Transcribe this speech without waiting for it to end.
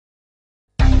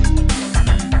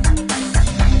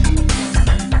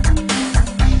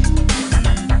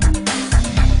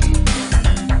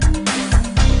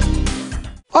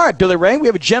right, Billy Ray, we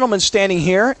have a gentleman standing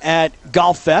here at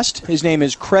Golf Fest. His name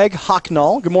is Craig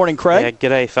Hocknull. Good morning, Craig. Yeah,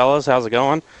 g'day, fellas. How's it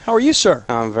going? How are you, sir?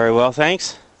 I'm very well,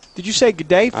 thanks. Did you say good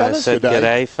day, fellas? I said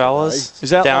g'day, fellas. Is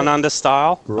that down like... under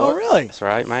style? Oh, really? That's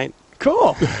right, mate.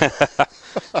 Cool. You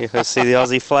see the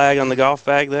Aussie flag on the golf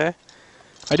bag there?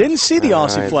 I didn't see the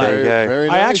Aussie flag. There you go. Very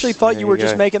nice. I actually thought you were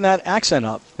just making that accent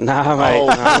up. No, mate. Oh,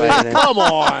 no, mate. come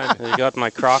on. You got my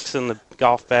Crocs in the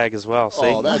golf bag as well, see?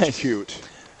 Oh, that's Nice. cute.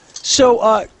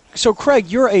 So, Craig,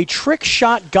 you're a trick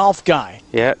shot golf guy.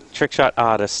 Yeah, trick shot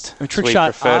artist. A trick we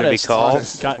shot prefer artist. to be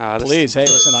called. Artist. Please, hey,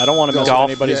 listen, I don't want to mess with Golf-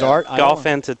 anybody's yeah. art. I Golf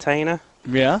don't entertainer.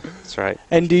 yeah. That's right.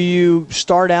 And do you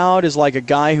start out as like a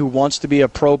guy who wants to be a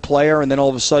pro player, and then all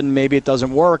of a sudden maybe it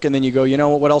doesn't work, and then you go, you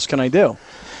know what else can I do?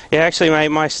 Yeah, actually, mate,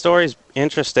 my story's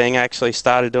interesting. I actually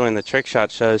started doing the trick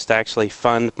shot shows to actually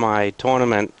fund my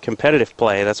tournament competitive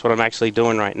play. That's what I'm actually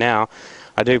doing right now.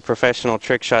 I do professional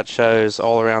trick shot shows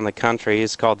all around the country.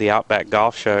 It's called the Outback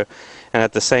Golf Show. And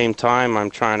at the same time, I'm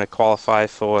trying to qualify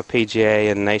for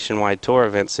PGA and nationwide tour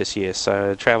events this year.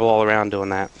 So I travel all around doing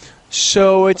that.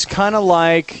 So it's kind of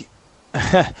like,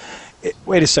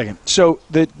 wait a second. So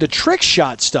the trick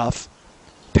shot stuff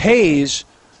pays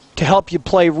to help you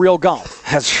play real golf.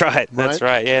 That's right. That's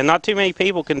right. Yeah, not too many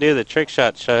people can do the trick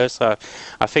shot show, so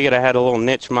I figured I had a little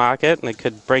niche market and it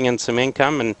could bring in some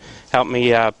income and help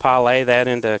me parlay that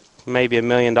into maybe $1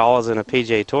 million in a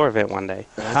PGA Tour event one day.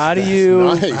 How do you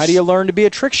nice. learn to be a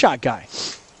trick shot guy?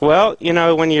 Well, you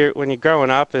know, when you're growing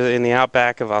up in the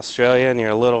outback of Australia and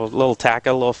you're a little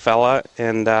tacker, little fella,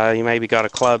 and you maybe got a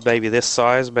club maybe this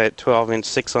size, about 12-inch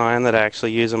 6-iron that I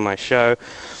actually use on my show.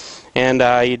 And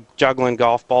you're juggling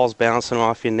golf balls, bouncing them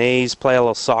off your knees, play a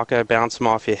little soccer, bounce them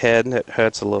off your head. It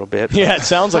hurts a little bit. Yeah, it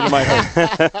sounds like it might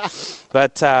hurt.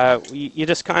 But you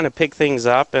just kind of pick things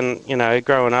up. And, you know,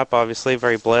 growing up, obviously,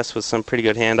 very blessed with some pretty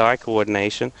good hand-eye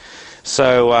coordination.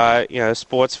 So, you know,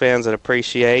 sports fans that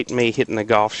appreciate me hitting a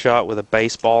golf shot with a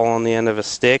baseball on the end of a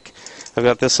stick. I've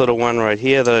got this little one right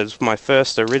here that is my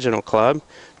first original club.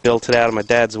 Built it out of my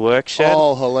dad's work shed.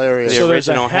 Oh, hilarious. So The there's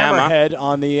a original hammer. hammerhead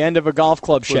on the end of a golf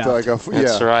club shaft. Like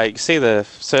That's right. You see the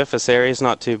surface area is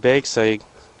not too big, so you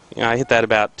know, I hit that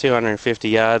about 250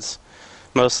 yards,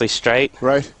 mostly straight.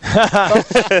 Right.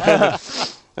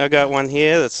 I've got one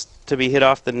here that's to be hit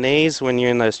off the knees when you're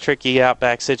in those tricky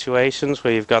outback situations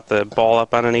where you've got the ball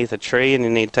up underneath a tree and you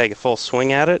need to take a full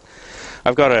swing at it.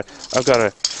 I've got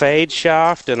a fade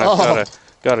shaft and I've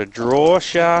got a draw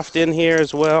shaft in here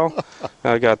as well.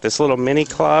 I've got this little mini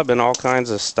club and all kinds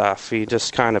of stuff. You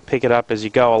just kind of pick it up as you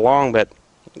go along, but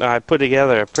I put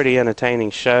together a pretty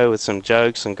entertaining show with some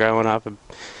jokes and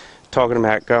talking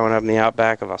about growing up in the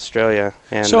outback of Australia.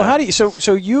 And So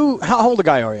how old a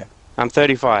guy are you? I'm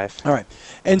 35. All right.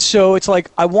 And so it's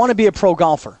like, I want to be a pro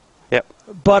golfer. Yep.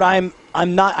 But I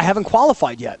haven't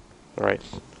qualified yet. Right.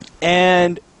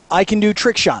 And I can do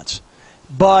trick shots.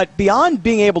 But beyond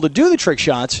being able to do the trick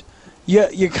shots,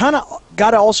 you kind of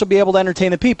got to also be able to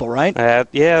entertain the people, right? Yeah,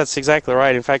 that's exactly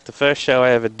right. In fact, the first show I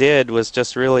ever did was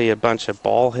just really a bunch of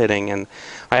ball hitting, and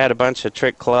I had a bunch of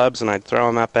trick clubs, and I'd throw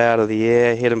them up out of the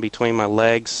air, hit them between my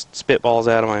legs, spit balls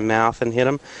out of my mouth, and hit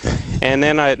them. And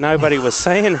then nobody was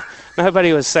saying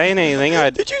anything.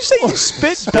 Did you say you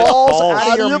spit balls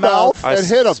out of your mouth? I and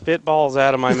hit 'em. spit balls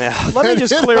out of my mouth. Let me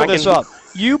just clear this up.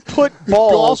 You put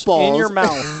balls in your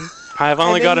mouth. I've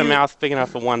only And got then a mouth big enough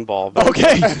for one ball. But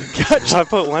Okay. Gotcha. I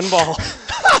put one ball.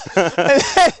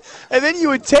 and then you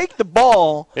would take the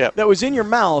ball Yep. that was in your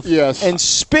mouth Yes. and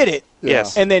spit it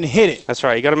Yes. and then hit it. That's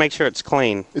right. You got to make sure it's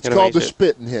clean. It's You gotta called make the sure-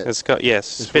 spit and hit. It's called, yes.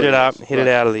 Spit what it it up, is. hit it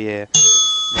out of the air.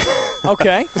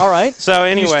 Okay. All right. So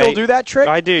anyway, you still do that trick?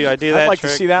 I do that I'd like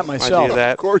trick. to see that myself. I do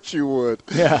that. Of course you would.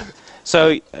 Yeah.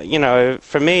 So, you know,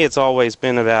 for me, it's always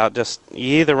been about just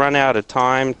you either run out of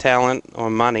time, talent, or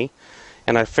money.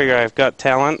 And I figure I've got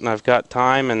talent and I've got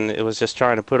time, and it was just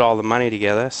trying to put all the money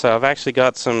together. So I've actually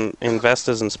got some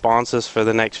investors and sponsors for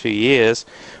the next few years,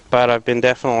 but I've been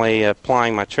definitely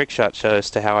applying my trick shot shows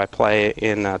to how I play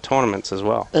in tournaments as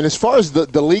well. And as far as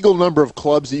the legal number of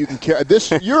clubs that you can carry,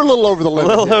 you're a little over the limit. A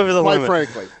little here, over the quite limit.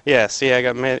 frankly. Yes, yeah, I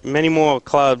got many more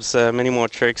clubs, many more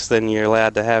tricks than you're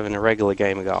allowed to have in a regular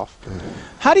game of golf.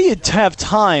 How do you have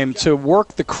time to work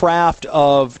the craft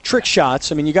of trick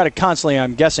shots? I mean, you got to constantly,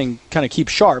 I'm guessing, kind of keep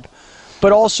sharp,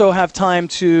 but also have time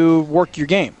to work your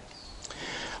game.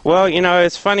 Well, you know,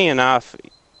 it's funny enough.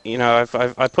 You know,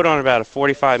 I put on about a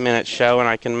 45-minute show, and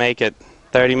I can make it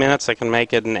 30 minutes. I can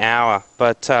make it an hour.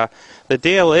 But the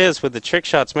deal is with the trick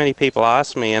shots, many people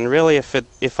ask me, and really, if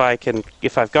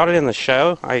I've got it in the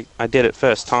show, I did it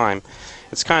first time.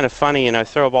 It's kind of funny, you know,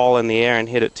 throw a ball in the air and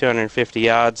hit it 250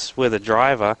 yards with a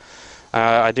driver.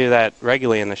 I do that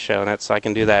regularly in the show, and I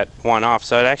can do that one-off.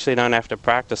 So I actually don't have to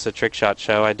practice a trick shot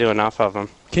show. I do enough of them.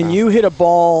 Can you hit a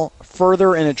ball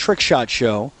further in a trick shot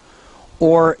show,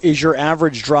 or is your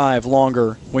average drive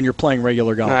longer when you're playing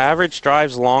regular golf? Average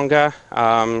drive's longer.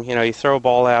 You throw a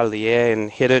ball out of the air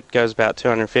and hit it, goes about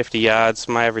 250 yards.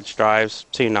 My average drive's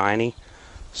 290,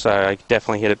 so I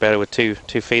definitely hit it better with two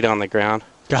feet on the ground.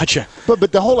 Gotcha.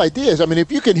 But the whole idea is, I mean, if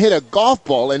you can hit a golf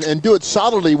ball and do it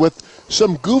solidly with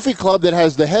some goofy club that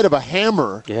has the head of a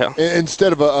hammer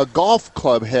instead of a golf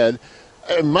club head,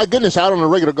 my goodness, out on a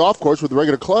regular golf course with a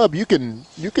regular club, you can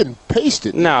paste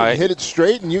it. No, you can hit it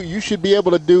straight, and you should be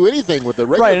able to do anything with a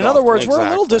regular Right, in other words, Exactly. we're a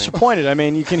little disappointed. I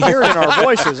mean, you can hear it in our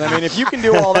voices. I mean, if you can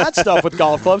do all that stuff with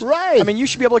golf clubs, Right. I mean, you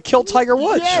should be able to kill Tiger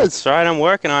Woods. Yes. That's right. I'm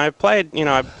working on it.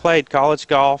 I played college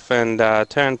golf and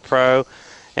turned pro.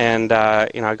 And,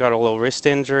 I got a little wrist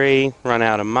injury, run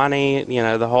out of money,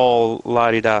 the whole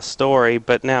la-di-da story.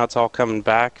 But now it's all coming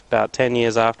back about 10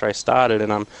 years after I started,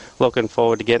 and I'm looking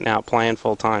forward to getting out playing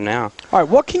full-time now. All right,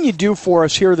 what can you do for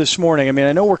us here this morning? I mean,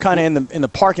 I know we're kind of in the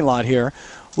parking lot here.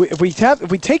 If we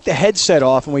take the headset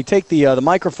off and we take the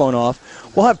microphone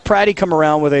off, we'll have Pratty come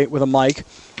around with a mic.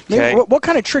 Maybe, Okay. what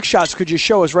kind of trick shots could you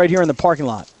show us right here in the parking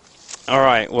lot? All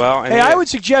right, well... Hey, I would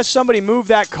suggest somebody move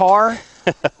that car.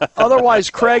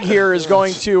 Otherwise, Craig here is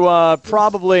going to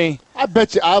probably... I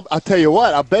bet you, I'll tell you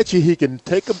what, I bet you he can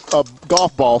take a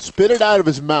golf ball, spit it out of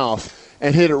his mouth,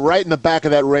 and hit it right in the back of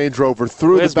that Range Rover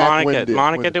through Where's the back Monica? window.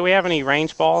 Monica, do we have any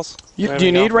range balls? Do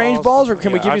you need range balls, or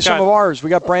can we give you some of ours? We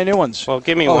got brand new ones. Well,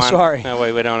 give me Oh, one. sorry. That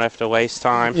way we don't have to waste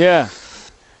time. Yeah,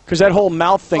 because that whole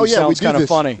mouth thing Oh, yeah, we sounds do kind of this.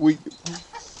 funny.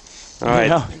 All right,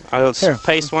 Yeah. I'll Here.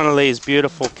 paste one of these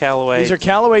beautiful Callaway. These are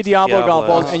Callaway Diablo golf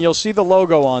Diablos. balls, and you'll see the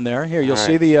logo on there. Here, you'll All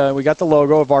see right. we got the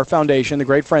logo of our foundation, the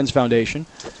Great Friends Foundation.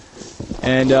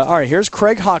 And all right, here's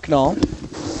Craig Hocknull.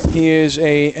 He is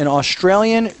an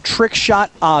Australian trick shot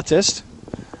artist.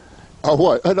 Oh,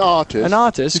 what? An artist. An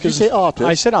artist. Did you 'cause say artist?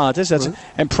 I said artist. That's it.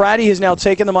 And Pratty has now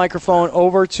taken the microphone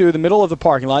over to the middle of the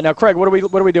parking lot. Now, Craig, what are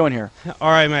we doing here?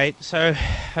 All right, mate. So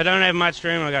I don't have much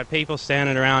room. I got people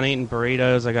standing around eating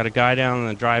burritos. I got a guy down on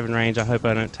the driving range. I hope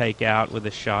I don't take out with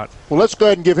a shot. Well, let's go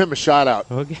ahead and give him a shout out.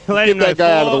 We'll Get let him know. that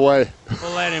guy out of the way.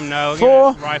 We'll let him know.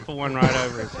 Four. We'll rifle one right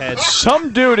over his head.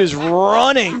 Some dude is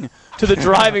running to the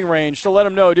driving range to let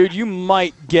him know, dude, you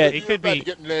might get... He could About be. to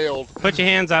get nailed. Put your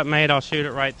hands up, mate. I'll shoot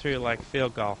it right through like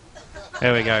field goal.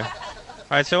 There we go. All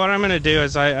right, so what I'm going to do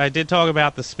is I did talk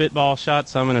about the spitball shot,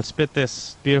 so I'm going to spit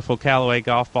this beautiful Callaway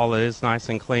golf ball that is nice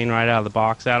and clean right out of the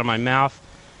box out of my mouth.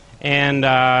 And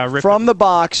rip From the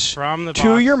box from the to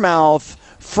box. your mouth,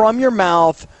 from your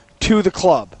mouth to the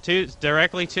club.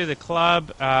 Directly to the club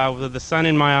with the sun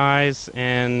in my eyes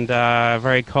and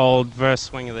very cold first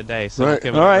swing of the day. So Right. let's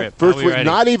give it All a right. rip. First Are we week, ready?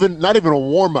 not even a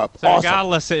warm up. So Awesome.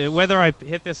 regardless, whether I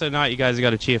hit this or not, you guys have got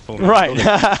to cheer for me. Right.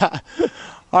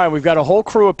 All right, we've got a whole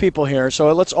crew of people here,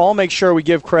 so let's all make sure we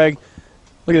give Craig...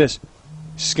 Look at this.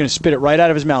 He's going to spit it right out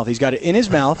of his mouth. He's got it in his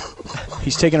mouth.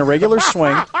 He's taking a regular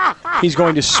swing. He's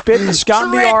going to spit the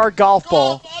Scott BR golf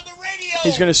ball.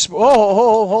 He's going to...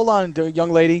 hold on,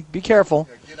 young lady. Be careful.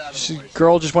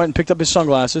 Girl just went and picked up his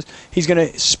sunglasses. He's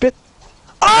going to spit...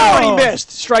 Oh, and he missed.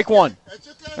 Strike one.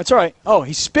 That's all right. Oh,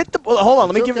 he spit the... Hold on,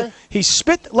 let me give him... He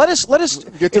spit... Let us...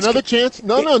 Gets another chance?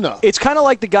 No. It's kind of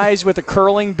like the guys with the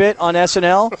curling bit on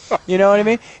SNL. You know what I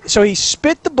mean? So he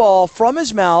spit the ball from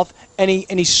his mouth, and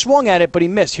he swung at it, but he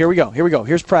missed. Here we go.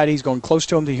 Here's Pratty. He's going close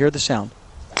to him to hear the sound.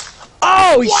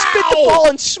 Oh, he spit the ball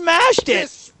and smashed it.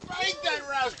 Spank that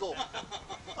rascal.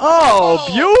 Oh,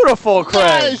 beautiful, Craig.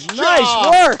 Nice Nice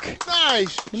job. work.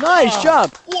 Nice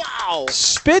job. Wow.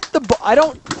 Spit the ball. I'd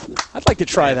like to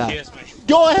try that. Cheers, mate.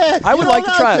 Go ahead. I would Get like on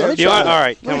to out try it. there. Let me You try want, it. all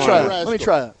right, Let come me try on. that. Let me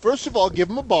try that. First of all, give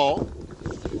him a ball.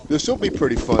 This will be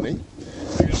pretty funny.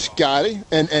 Scotty,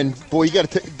 and boy, you got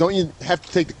to don't you have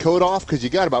to take the coat off because you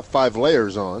got about 5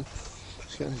 layers on.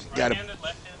 Got Right-handed,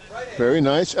 left-handed? very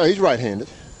nice. Oh, he's right-handed.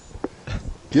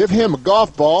 Give him a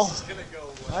golf ball.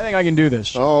 I think I can do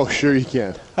this. Oh, sure you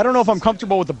can. I don't know if I'm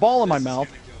comfortable with the ball in my mouth.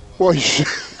 Well, you should.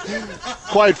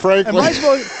 Quite frankly. Am I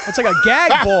supposed? It's like a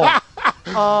gag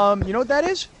ball. You know what that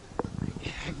is?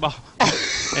 Well,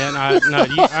 and no,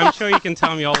 I'm sure you can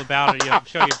tell me all about it. I'm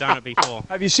sure you've done it before.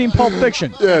 Have you seen Pulp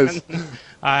Fiction? Yes.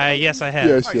 Yes, I have.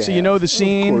 Yes. So you know the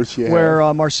scene course you have.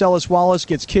 where Marcellus Wallace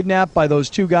gets kidnapped by those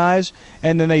two guys,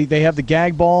 and then they have the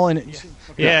gag ball, and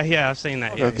Yeah, I've seen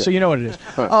that. Yeah. Okay. so you know what it is.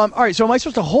 All right. So am I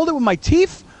supposed to hold it with my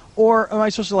teeth, or am I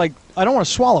supposed to I don't want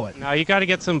to swallow it? No, you got to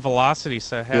get some velocity,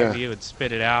 so Yeah. you would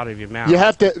spit it out of your mouth. You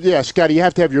have to, Scotty, you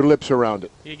have to have your lips around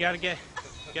it. You got to get.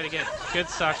 Got to get good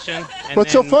suction. And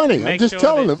What's so funny? I'm just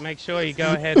telling them. Make sure you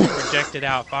go ahead and project it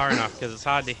out far enough because it's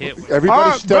hard to hit.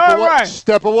 Everybody step away. Right.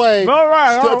 Step away.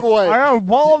 Right. Step away. I got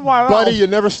ball in my Buddy, you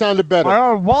never sounded better. I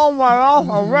got ball in my mouth.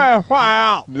 I'm ready to fly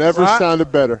out. Never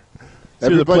sounded better.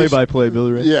 Do the play-by-play,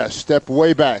 Billy Ray. Yeah, step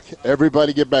way back.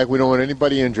 Everybody get back. We don't want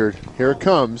anybody injured. Here it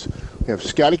comes. We have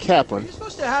Scotty Kaplan.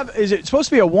 Is it supposed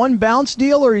to be a one bounce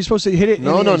deal, or are you supposed to hit it?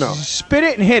 No. Spit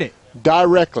it and hit it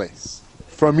directly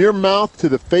from your mouth to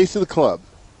the face of the club.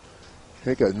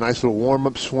 Take a nice little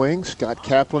warm-up swing. Scott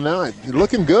Kaplan now. You're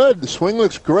looking good. The swing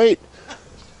looks great.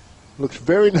 Looks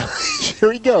very nice.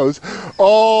 Here he goes.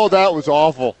 Oh, that was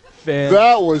awful.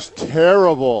 That was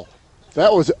terrible.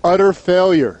 That was utter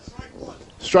failure.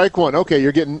 Strike one. Okay,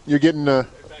 you're getting. All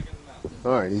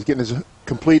right, he's getting his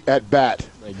complete at bat.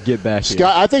 Get back here.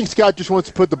 Scott, I think Scott just wants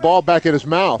to put the ball back in his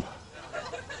mouth.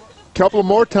 Couple of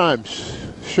more times.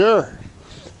 Sure.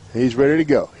 He's ready to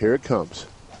go. Here it comes.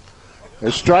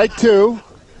 There's strike two.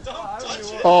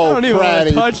 Oh,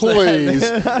 Pratty, please.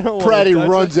 Pratty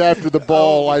runs after the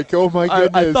ball like, oh, my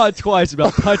goodness. I thought twice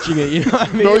about touching it. You know what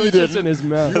I mean? No, it you was didn't. Just in his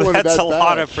mouth. That's a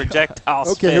lot of projectile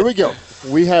spin. Okay, here we go.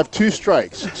 We have 2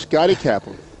 strikes. Scotty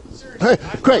Kaplan. Hey,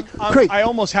 Craig. I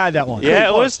almost had that one. Yeah,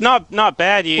 it was not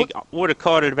bad. You would have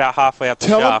caught it about halfway up the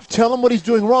shaft. Tell him what he's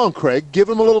doing wrong, Craig. Give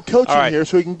him a little coaching here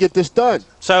so he can get this done.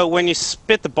 So when you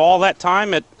spit the ball that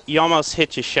time, you almost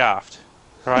hit your shaft,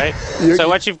 right? So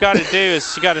what you've got to do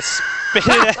is you got to spit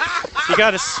it. You got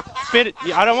to spit it.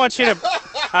 I don't want you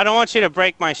to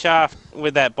break my shaft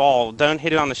with that ball. Don't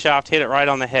hit it on the shaft. Hit it right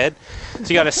on the head. So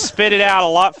you got to spit it out a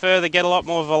lot further, get a lot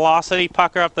more velocity,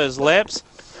 pucker up those lips.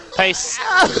 Pace.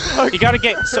 You got to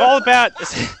get. It's all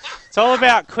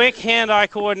about quick hand-eye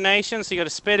coordination. So you got to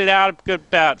spit it out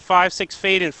about 5-6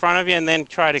 feet in front of you, and then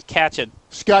try to catch it.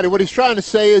 Scotty, what he's trying to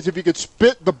say is if you could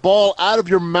spit the ball out of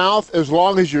your mouth as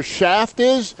long as your shaft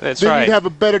is, then you'd have a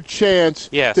better chance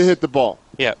to hit the ball.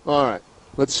 Yeah. All right.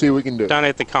 Let's see what we can do. Don't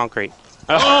hit the concrete.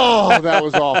 Oh, that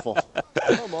was awful.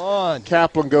 Come on.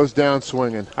 Kaplan goes down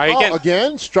swinging. Are you getting,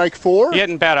 again? Strike 4? You're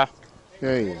getting better.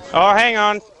 There he is. Oh, hang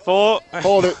on. 4.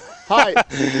 Hold it. Hi,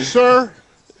 sir.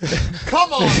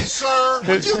 Come on, sir.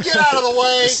 Would you get out of the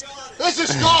way? This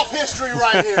is golf history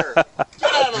right here.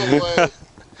 Get out of the way.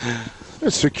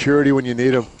 There's security when you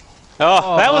need them.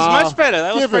 Oh, that was much better.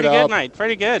 That was pretty good, mate.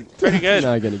 Pretty good. Pretty good.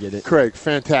 You're not going to get it. Craig,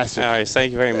 fantastic. All right,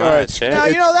 thank you very much. Now,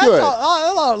 that's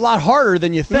a lot harder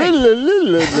than you think.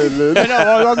 Let's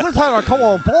have a couple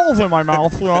of balls in my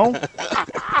mouth, you know.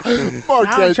 I'm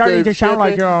starting to sound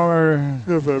like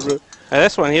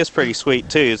this one here is pretty sweet,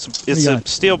 too. It's a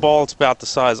steel ball. It's about the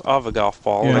size of a golf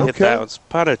ball. Yeah. I hit that. It's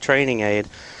part of a training aid.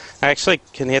 I actually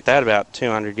can hit that about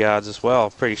 200 yards as well,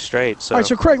 pretty straight. So. All right,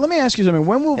 so Craig, let me ask you something.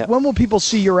 When will people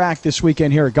see your act this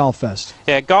weekend here at Golf Fest?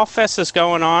 Yeah, Golf Fest is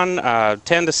going on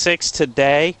 10 to 6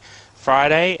 today,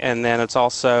 Friday, and then it's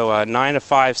also 9 to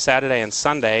 5 Saturday and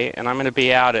Sunday. And I'm going to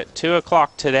be out at 2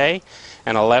 o'clock today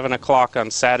and 11 o'clock on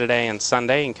Saturday and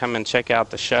Sunday. And come and check out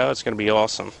the show. It's going to be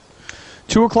awesome.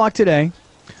 2 o'clock today,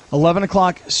 11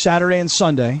 o'clock Saturday and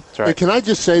Sunday. That's right. And can I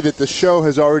just say that the show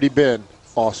has already been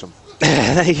awesome?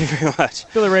 Thank you very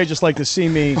much. Billy Ray just like to see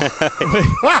me.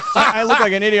 I look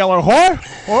like an idiot. I'm like,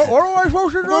 what am I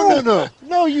supposed to do?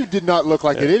 No, you did not look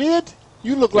like an idiot.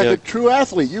 You look like a true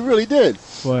athlete. You really did.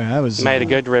 Boy, that was... Made a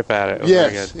good rip at it.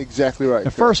 Yes, exactly right.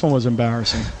 The first one was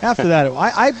embarrassing. After that,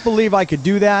 I believe I could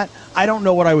do that. I don't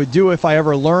know what I would do if I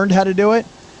ever learned how to do it.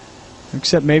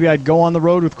 Except maybe I'd go on the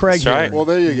road with Craig. That's right. Well,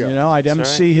 there you go. You know, I'd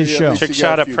MC his show. Trick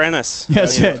shot apprentice.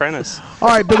 That's it. Apprentice. All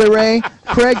right, Billy Ray.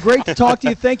 Craig, great to talk to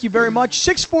you. Thank you very much.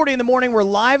 6:40 in the morning. We're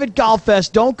live at Golf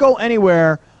Fest. Don't go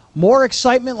anywhere. More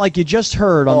excitement like you just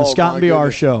heard on the Scott and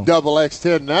BR show. Double X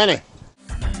 1090.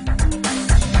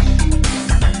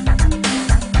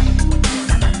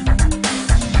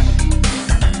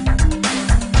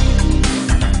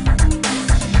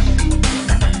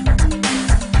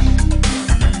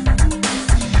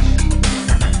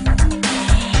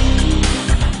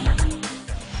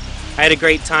 I had a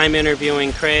great time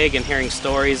interviewing Craig and hearing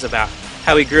stories about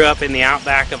how he grew up in the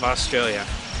outback of Australia.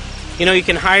 You know, you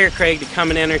can hire Craig to come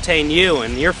and entertain you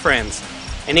and your friends.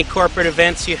 Any corporate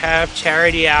events you have,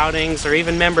 charity outings, or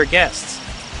even member guests.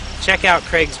 Check out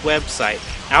Craig's website,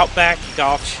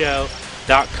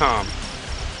 outbackgolfshow.com.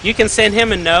 You can send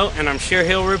him a note, and I'm sure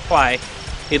he'll reply.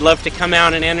 He'd love to come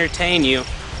out and entertain you.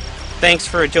 Thanks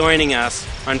for joining us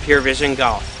on Pure Vision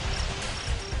Golf.